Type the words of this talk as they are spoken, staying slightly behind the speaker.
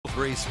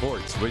3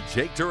 Sports with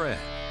Jake Duran.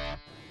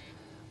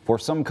 For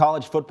some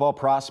college football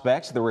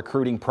prospects, the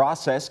recruiting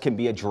process can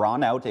be a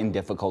drawn-out and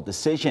difficult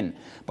decision.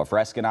 But for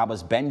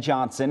Escanaba's Ben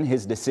Johnson,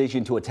 his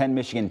decision to attend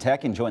Michigan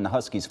Tech and join the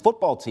Huskies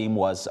football team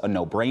was a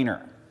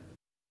no-brainer.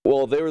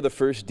 Well, they were the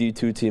first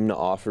D2 team to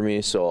offer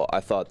me, so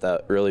I thought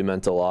that really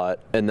meant a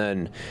lot. And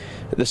then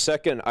the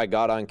second I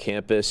got on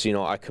campus,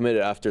 I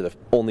committed after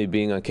only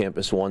being on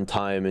campus one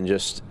time, and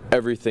just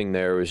everything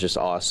there was just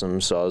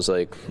awesome. So I was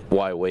like,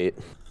 why wait?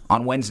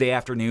 On Wednesday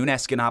afternoon,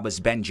 Escanaba's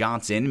Ben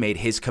Johnson made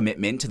his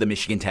commitment to the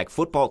Michigan Tech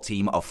football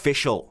team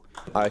official.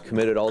 I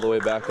committed all the way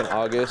back in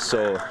August,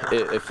 so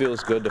it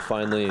feels good to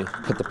finally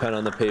put the pen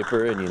on the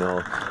paper and,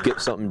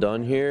 get something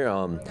done here.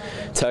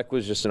 Tech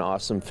was just an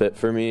awesome fit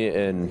for me,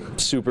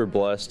 and super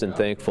blessed and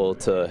thankful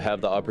to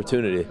have the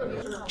opportunity.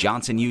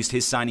 Johnson used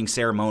his signing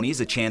ceremony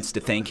as a chance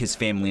to thank his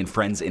family and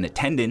friends in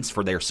attendance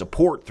for their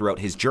support throughout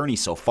his journey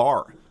so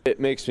far. It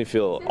makes me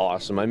feel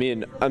awesome. I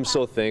mean, I'm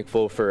so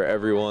thankful for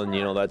everyone,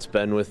 that's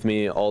been with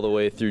me all the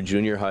way through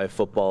junior high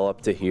football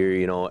up to here.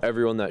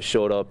 Everyone that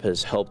showed up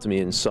has helped me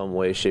in some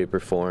way, shape, or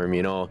form.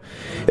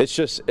 It's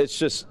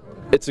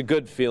a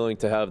good feeling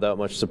to have that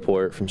much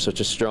support from such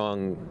a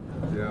strong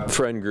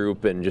friend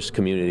group and just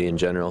community in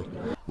general.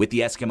 With the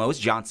Eskimos,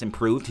 Johnson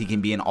proved he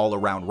can be an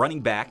all-around running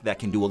back that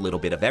can do a little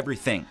bit of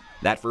everything.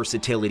 That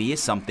versatility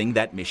is something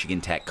that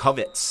Michigan Tech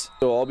covets.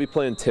 So I'll be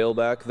playing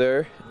tailback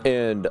there,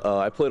 and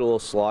I played a little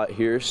slot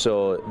here,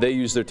 so they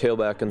use their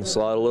tailback in the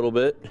slot a little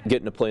bit.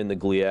 Getting to play in the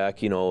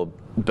GLIAC,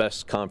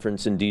 best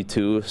conference in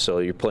D2, so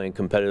you're playing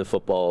competitive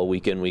football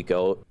week in, week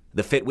out.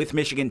 The fit with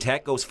Michigan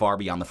Tech goes far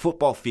beyond the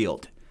football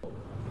field.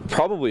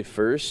 Probably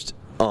first,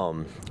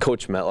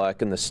 Coach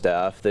Metlack and the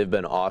staff, they've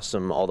been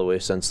awesome all the way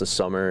since the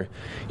summer.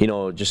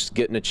 Just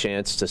getting a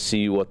chance to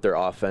see what their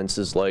offense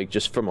is like,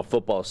 just from a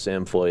football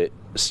standpoint,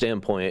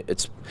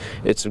 it's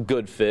a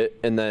good fit.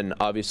 And then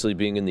obviously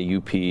being in the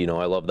UP,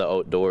 I love the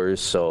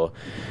outdoors, so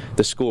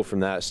the school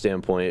from that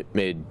standpoint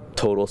made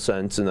total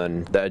sense. And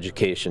then the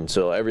education,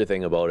 so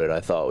everything about it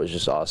I thought was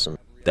just awesome.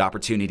 The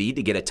opportunity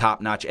to get a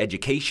top-notch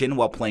education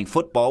while playing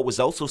football was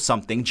also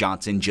something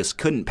Johnson just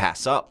couldn't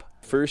pass up.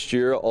 First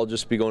year, I'll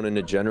just be going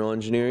into general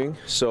engineering,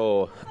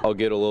 so I'll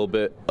get a little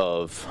bit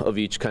of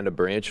each kind of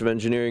branch of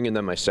engineering, and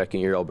then my second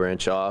year I'll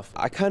branch off.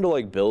 I kind of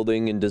like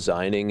building and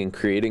designing and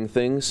creating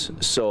things,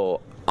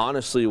 so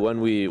honestly, when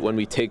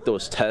we take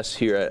those tests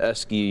here at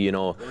Esky,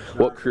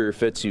 what career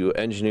fits you,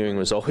 engineering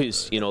was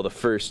always, the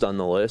first on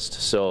the list,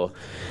 so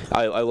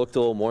I looked a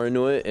little more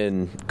into it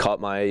and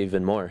caught my eye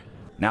even more.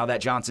 Now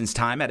that Johnson's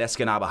time at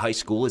Escanaba High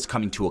School is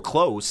coming to a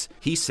close,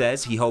 he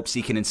says he hopes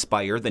he can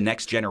inspire the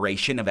next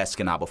generation of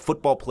Escanaba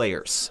football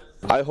players.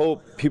 I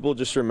hope people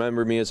just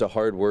remember me as a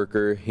hard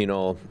worker,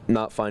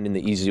 not finding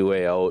the easy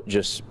way out,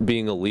 just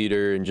being a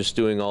leader and just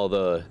doing all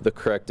the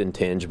correct and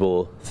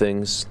tangible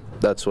things.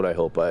 That's what I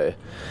hope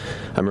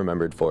I'm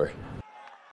remembered for.